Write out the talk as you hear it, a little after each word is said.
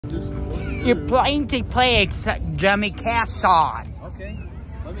You're playing to play a Johnny Cash song. Okay.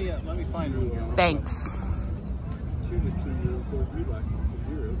 Let me find one here. Thanks.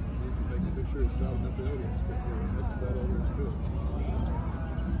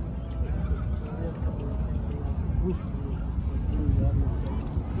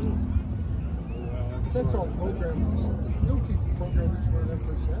 That's all programmers. You'll keep programmers for that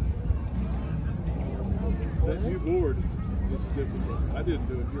percent. That new board is difficult. I didn't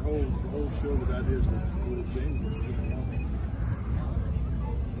do it. Your whole show that I did was James was just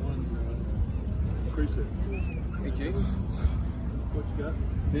one preset. Hey James, What you got?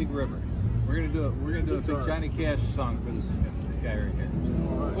 Big River. We're gonna do a big Johnny Cash song for this guy right here.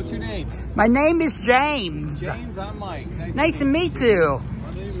 Right. What's your name? My name is James. James, I'm Mike. Nice to meet you.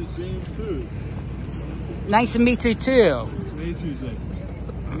 My name is James too. Nice to meet you too. Nice to meet you, James.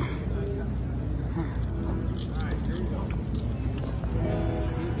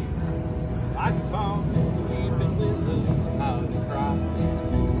 I talk weeping with how to cry.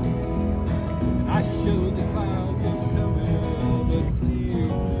 I showed the clouds of coming the clear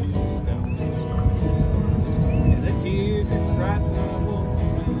blue sky. And the tears that cried my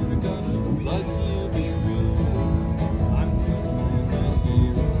woman are gonna flood you be real. I'm coming right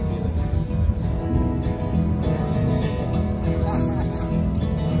here again.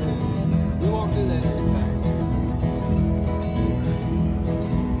 We won't do that every time.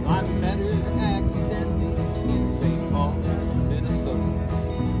 I met her accidentally in St. Paul, Minnesota.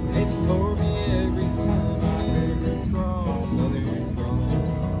 It tore me every time I heard her cross Southern Cross.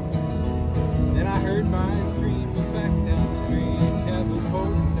 Then I heard my dream was back down the street, heaven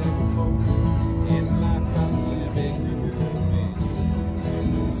hope, and life brought me a big river man.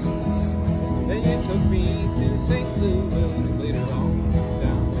 Then you took me to St. Louis later on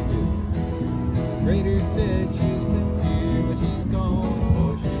down the road. Raider said she's been here, but she's gone.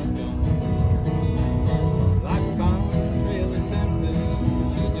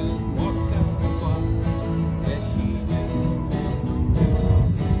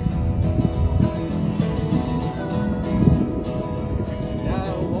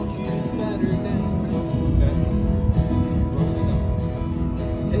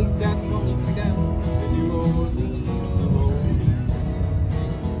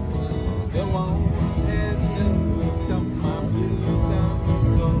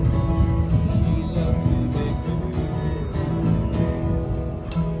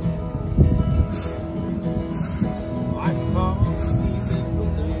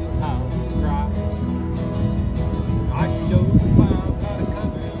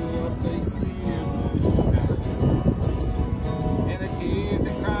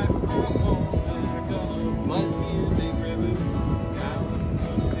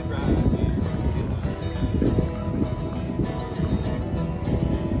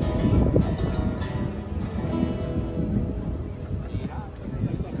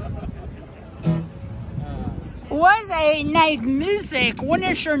 Was a nice music. What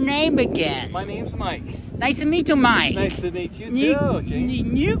is your name again? My name's Mike. Nice to meet you, Mike. Nice to meet you too, James.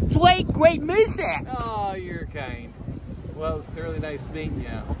 You play great music. Oh, you're kind. Well, it's really nice meeting you.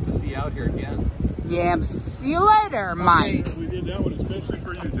 Hope to see you out here again. Yeah, see you later, Mike. We did that one especially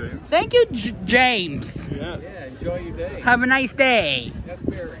for you, James. Thank you, James. Yes. Yeah, enjoy your day. Have a nice day. That's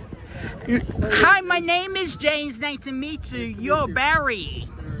Barry. Hi, my name is James. Nice to meet you. You're Barry.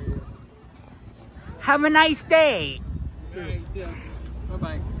 There he is. Have a nice day. All right,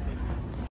 bye-bye.